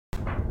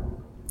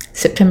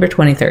September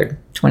 23rd,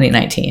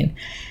 2019.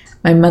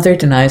 My mother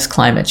denies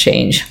climate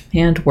change,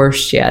 and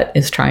worse yet,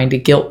 is trying to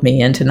guilt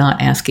me into not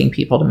asking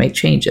people to make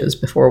changes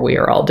before we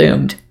are all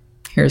doomed.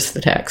 Here's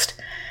the text.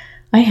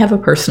 I have a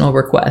personal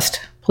request.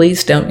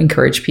 Please don't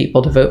encourage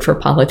people to vote for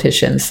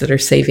politicians that are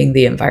saving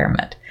the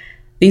environment.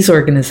 These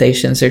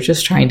organizations are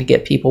just trying to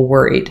get people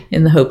worried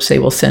in the hopes they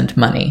will send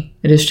money.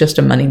 It is just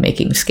a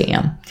money-making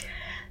scam.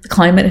 The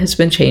climate has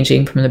been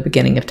changing from the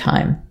beginning of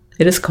time.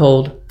 It is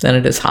cold, then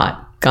it is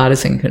hot. God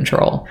is in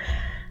control.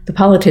 The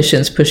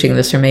politicians pushing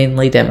this are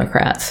mainly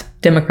Democrats.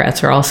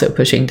 Democrats are also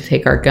pushing to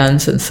take our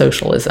guns and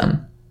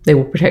socialism. They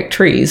will protect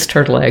trees,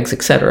 turtle eggs,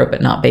 etc.,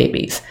 but not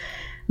babies.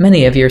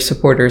 Many of your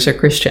supporters are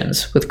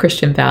Christians with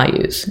Christian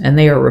values, and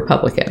they are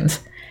Republicans.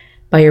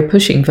 By your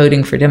pushing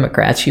voting for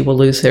Democrats, you will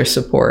lose their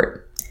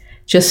support.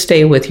 Just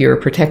stay with your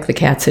protect the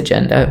cats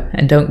agenda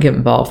and don't get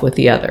involved with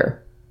the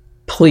other.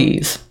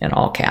 Please, in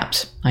all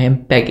caps. I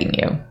am begging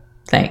you.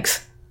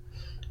 Thanks.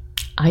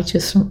 I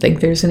just don't think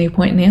there's any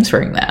point in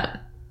answering that.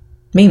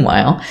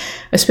 Meanwhile,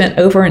 I spent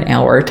over an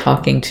hour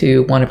talking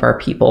to one of our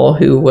people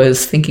who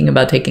was thinking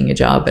about taking a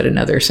job at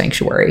another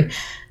sanctuary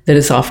that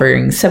is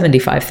offering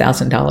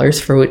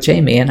 $75,000 for what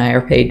Jamie and I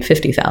are paid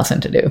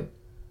 $50,000 to do.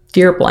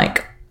 Dear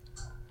blank,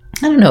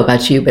 I don't know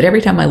about you, but every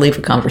time I leave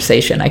a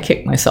conversation, I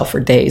kick myself for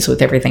days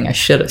with everything I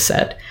should have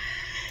said.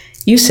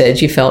 You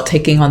said you felt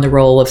taking on the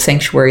role of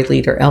sanctuary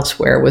leader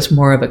elsewhere was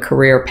more of a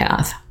career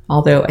path,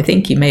 although I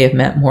think you may have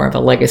meant more of a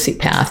legacy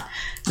path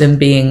than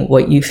being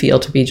what you feel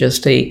to be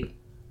just I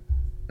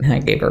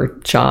gave her a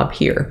job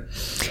here.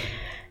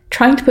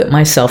 Trying to put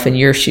myself in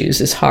your shoes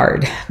is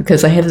hard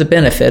because I have the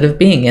benefit of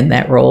being in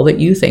that role that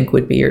you think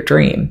would be your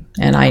dream.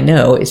 And I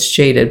know it's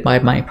jaded by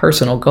my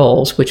personal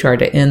goals, which are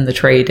to end the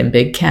trade in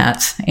big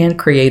cats and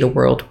create a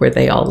world where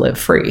they all live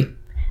free.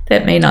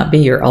 That may not be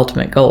your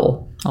ultimate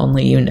goal,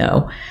 only you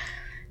know.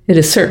 It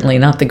is certainly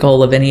not the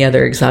goal of any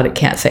other exotic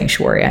cat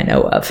sanctuary I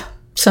know of.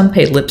 Some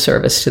pay lip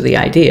service to the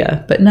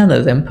idea, but none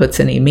of them puts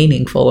any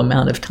meaningful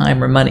amount of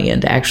time or money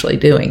into actually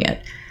doing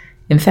it.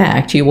 In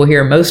fact, you will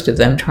hear most of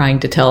them trying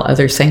to tell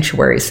other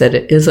sanctuaries that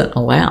it isn't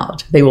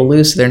allowed. They will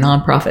lose their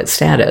nonprofit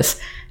status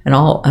and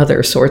all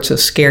other sorts of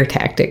scare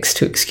tactics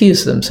to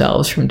excuse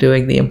themselves from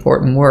doing the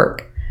important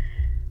work.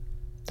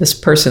 This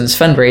person's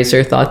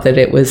fundraiser thought that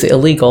it was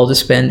illegal to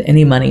spend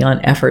any money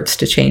on efforts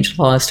to change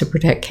laws to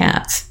protect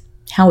cats.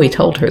 Howie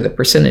told her the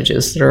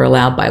percentages that are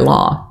allowed by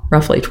law,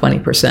 roughly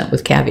 20%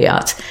 with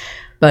caveats,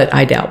 but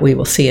I doubt we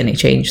will see any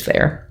change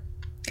there.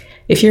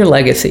 If your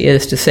legacy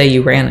is to say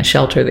you ran a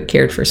shelter that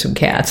cared for some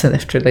cats and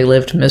after they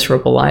lived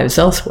miserable lives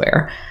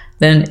elsewhere,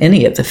 then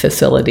any of the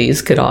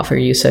facilities could offer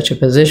you such a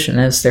position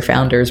as their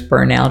founders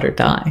burn out or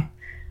die.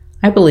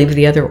 I believe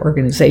the other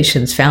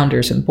organizations'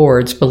 founders and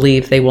boards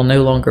believe they will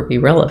no longer be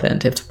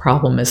relevant if the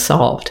problem is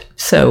solved.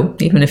 So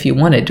even if you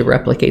wanted to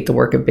replicate the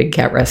work of Big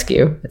Cat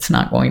Rescue, it's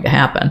not going to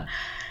happen.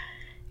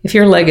 If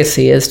your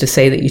legacy is to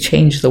say that you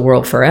changed the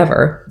world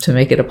forever, to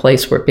make it a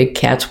place where big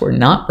cats were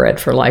not bred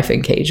for life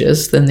in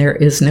cages, then there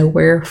is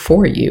nowhere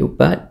for you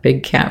but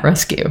Big Cat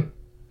Rescue.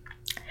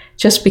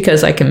 Just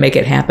because I can make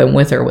it happen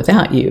with or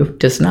without you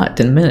does not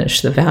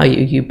diminish the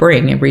value you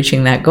bring in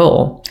reaching that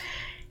goal.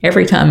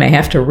 Every time I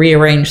have to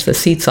rearrange the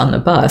seats on the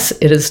bus,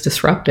 it is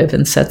disruptive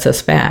and sets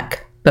us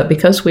back. But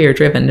because we are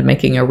driven to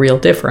making a real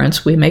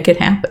difference, we make it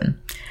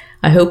happen.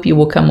 I hope you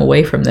will come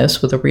away from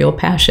this with a real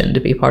passion to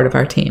be part of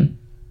our team.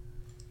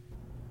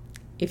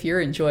 If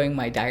you're enjoying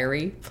my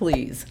diary,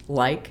 please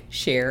like,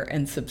 share,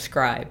 and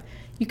subscribe.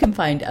 You can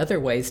find other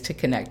ways to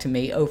connect to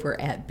me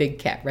over at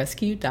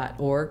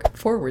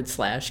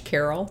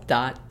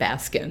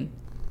bigcatrescue.org/Carole.Baskin.